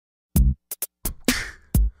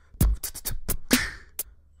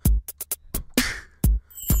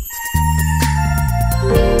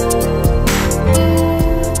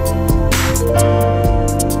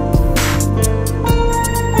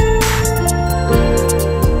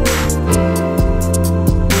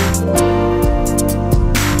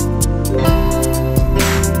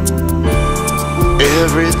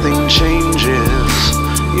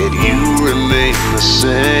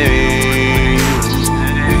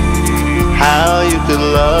could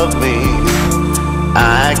love me,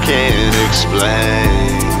 I can't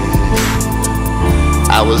explain.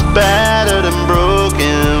 I was battered and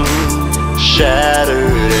broken,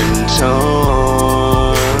 shattered and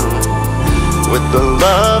torn. With the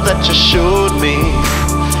love that you showed me,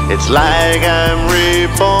 it's like I'm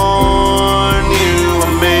reborn. You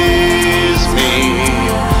amaze me,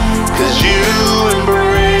 'cause you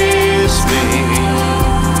embrace me.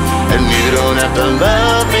 And you don't have to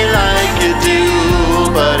love me like you do,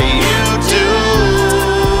 but you do.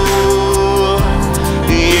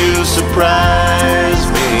 You surprise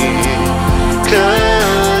me,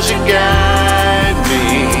 'cause you guide me.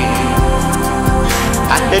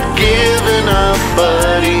 I had given up,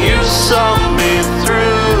 but you saw me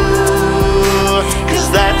through, 'cause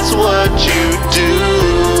that's what you do.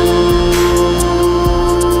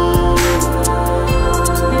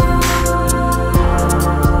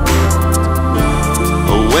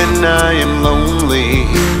 When I am lonely,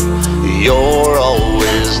 you're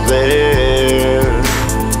always there.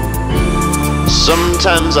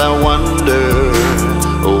 Sometimes I wonder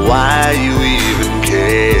why you even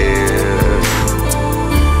care.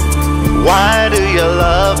 Why do you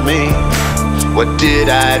love me? What did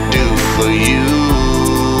I do for you?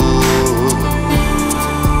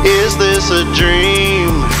 Is this a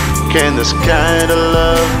dream? Can this kind of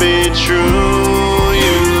love be true?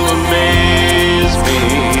 You amaze me,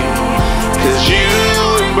 'cause you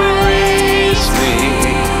embrace me.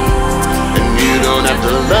 And you don't have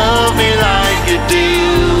to love me like you do,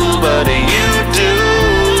 but you do.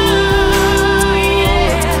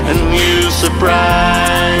 And you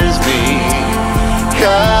surprise me,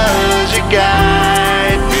 'cause you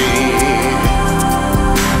guide me.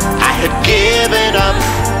 I had given up,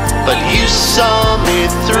 but you saw me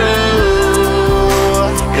through,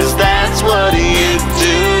 'cause that's what you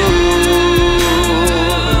do.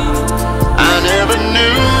 I never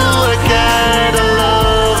knew a kind of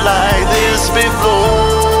love like this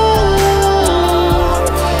before.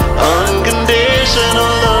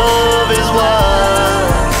 Unconditional love is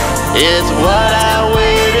it's what I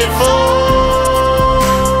waited for.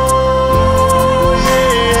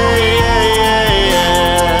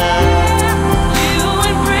 You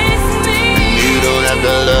embrace me. You don't have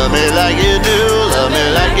to love me like you do, love me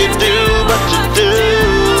like you do, but you do.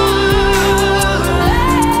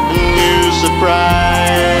 You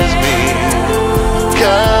surprise me,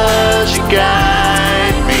 'cause you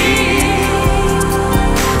guide me.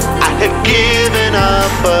 I had given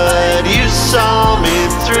up, but you saw